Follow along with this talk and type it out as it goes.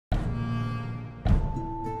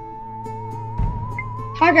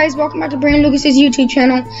Hi guys, welcome back to Brayden and Lucas' YouTube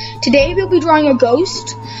channel. Today we'll be drawing a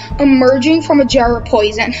ghost emerging from a jar of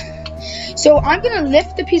poison. So I'm going to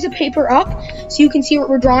lift the piece of paper up so you can see what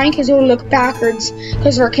we're drawing because it will look backwards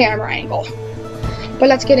because of our camera angle. But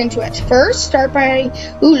let's get into it. First, start by,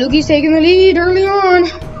 Lukey's taking the lead early on.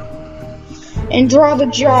 And draw the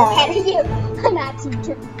jar.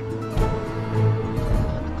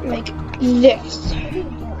 Like this.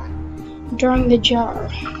 Drawing the jar.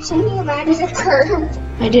 Something about it is a curve.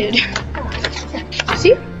 I did.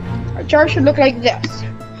 See? Our jar should look like this.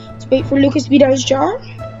 Let's wait for Lucas to beat out his jar.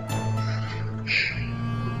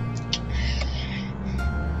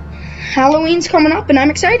 Halloween's coming up and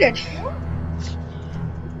I'm excited.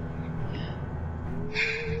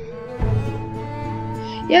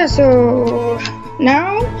 Yeah, so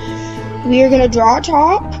now we are going to draw a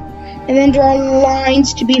top and then draw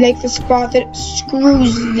lines to be like the spot that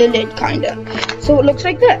screws the lid, kind of. So it looks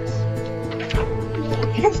like this.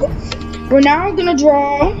 We're now going to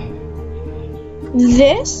draw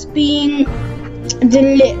this being the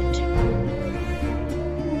lid.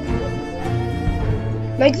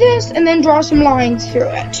 Like this, and then draw some lines through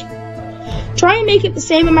it. Try and make it the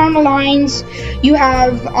same amount of lines you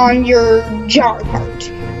have on your jar part.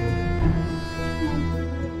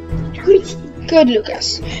 Good,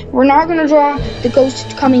 Lucas. We're now going to draw the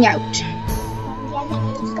ghost coming out.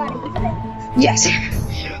 Yes.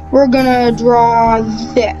 We're going to draw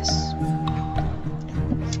this.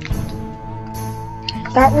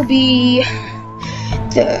 That will be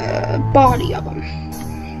the body of him.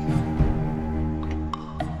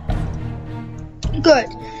 Good.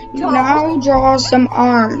 Now draw some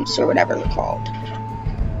arms, or whatever they're called.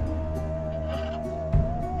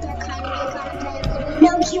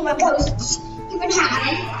 No humor ghosts even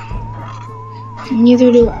have.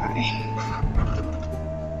 Neither do I.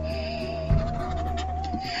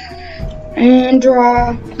 And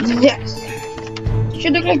draw this.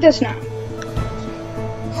 Should look like this now.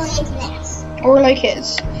 Or like this. Or like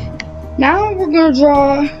his. Now we're going to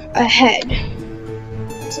draw a head.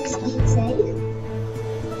 This is easy.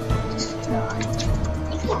 Just draw it.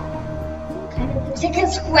 Like that. Kind of looks like a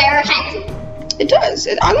square head. It does.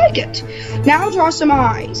 I like it. Now draw some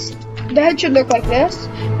eyes. The head should look like this,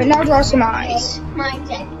 but now draw some eyes. Mine's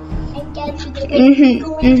it. And get to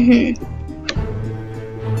the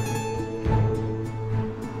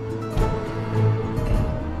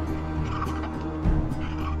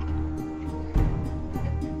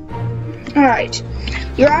Alright.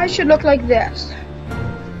 Your eyes should look like this.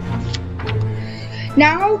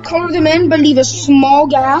 Now color them in, but leave a small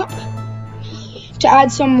gap to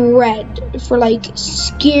add some red for like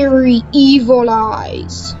scary, evil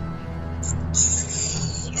eyes.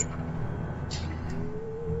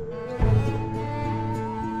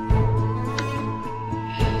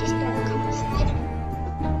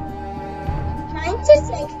 Mine's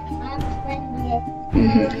just like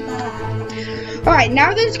Alright, now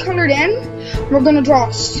that it's colored in, we're gonna draw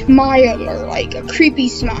a smile, or like a creepy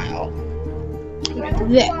smile. Like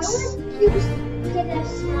this. Get a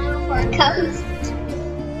smile for a ghost.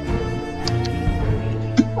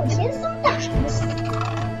 Oh, here's some dashes.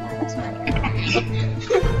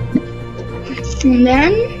 And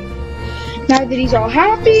then, now that he's all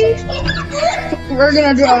happy, we're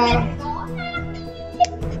gonna draw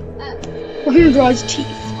his teeth.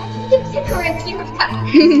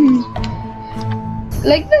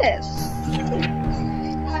 Like this.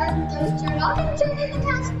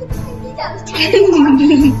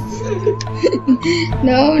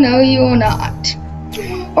 No, you will not.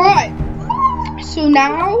 Alright. So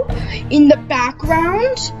now, in the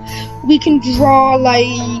background, we can draw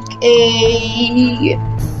like a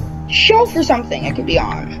shelf or something it could be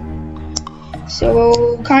on.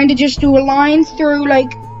 So, kind of just do a line through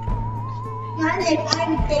like. I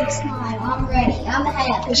have a big smile. I'm ready. I'm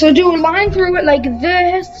ahead. So do a line through it like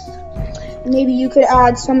this. Maybe you could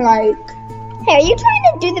add some like. Hey, are you trying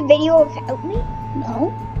to do the video without me?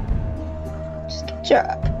 No. Just sketch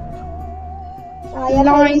up.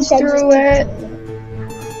 Lines through it.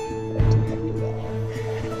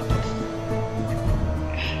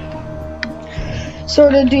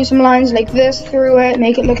 Sort of do some lines like this through it.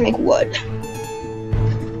 Make it look like wood.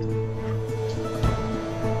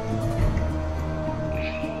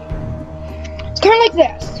 Kind of like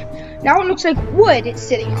this. Now it looks like wood it's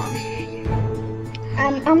sitting on.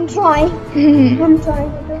 I'm trying. I'm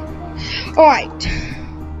trying. Alright.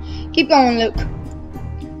 Keep going, Luke.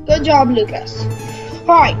 Good job, Lucas.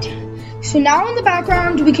 Alright. So now in the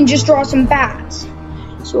background, we can just draw some bats.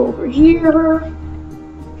 So over here.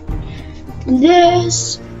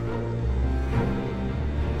 This.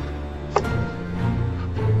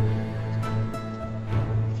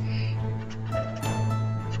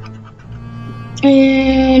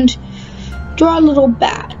 And draw a little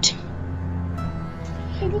bat.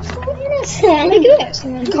 It looks so innocent. Like this.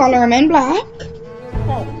 And then color him in black.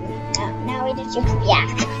 Oh, no, now it just looks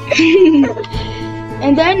black.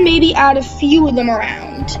 And then maybe add a few of them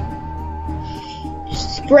around.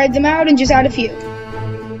 Spread them out and just add a few.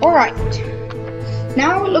 Alright.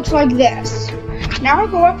 Now it looks like this. Now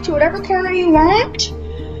go up to whatever corner you want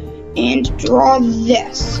and draw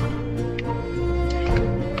this.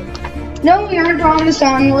 No, we aren't drawing the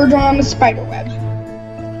sun, we're drawing the spider web.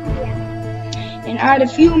 Yeah. And add a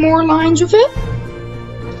few more lines with it.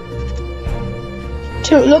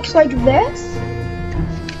 Till it looks like this.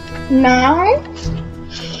 Now,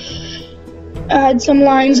 add some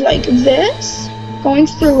lines like this, going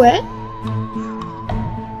through it.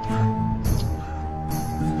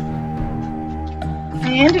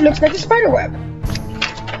 And it looks like a spider web.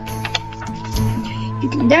 You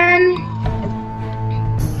can then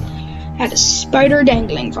add a spider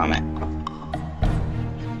dangling from it.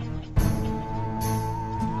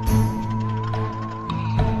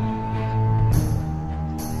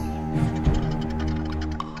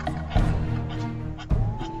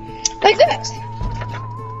 Like this.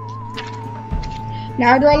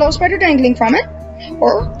 Now draw a little spider dangling from it.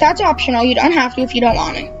 Or that's optional, you don't have to if you don't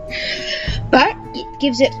want it. But it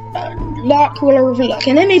gives it a lot cooler of a look.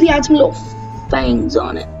 And then maybe add some little fangs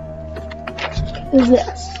on it. Like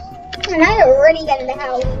this. And I already got the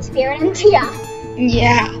Halloween spirit into ya.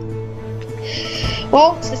 Yeah.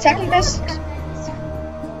 Well, it's the second best.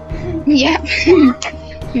 Yeah.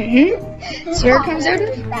 So here it comes out.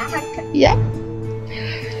 Yeah.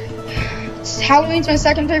 Halloween's my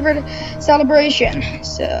second favorite celebration.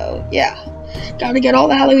 So, yeah. Gotta get all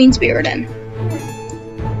the Halloween spirit in.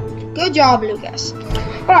 Good job, Lucas.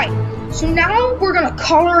 Alright, so now we're gonna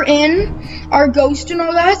color in our ghost and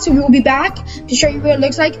all that, so we'll be back to show you what it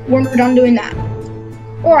looks like when we're done doing that.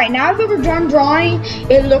 Alright, now that we're done drawing,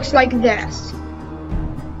 it looks like this.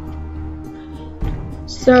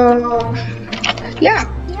 So, yeah.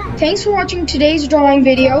 Thanks for watching today's drawing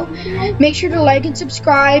video. Make sure to like and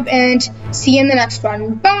subscribe, and see you in the next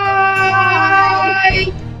one.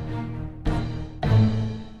 Bye!